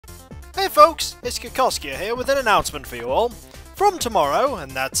Hey folks, it's Kikoskia here with an announcement for you all. From tomorrow, and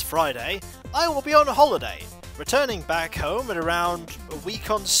that's Friday, I will be on holiday, returning back home at around a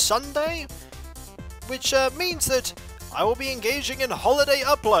week on Sunday, which means that I will be engaging in holiday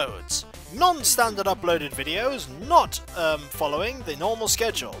uploads. Non-standard uploaded videos, not following the normal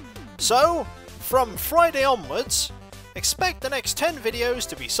schedule. So, from Friday onwards, expect the next 10 videos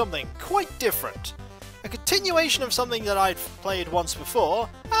to be something quite different. A continuation of something that I'd played once before,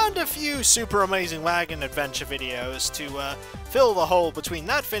 and a few Super Amazing Wagon Adventure videos to fill the hole between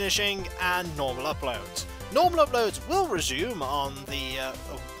that finishing and normal uploads. Normal uploads will resume on the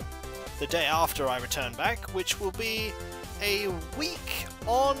day after I return back, which will be a week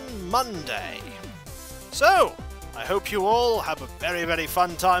on Monday. So, I hope you all have a very, very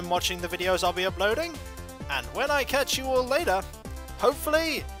fun time watching the videos I'll be uploading, and when I catch you all later,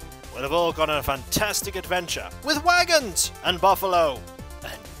 hopefully we'll have all gone on a fantastic adventure with wagons and buffalo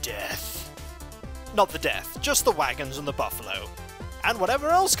and death. Not the death, just the wagons and the buffalo. And whatever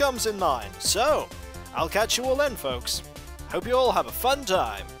else comes in line. So, I'll catch you all then, folks. Hope you all have a fun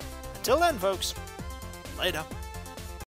time. Until then, folks, later.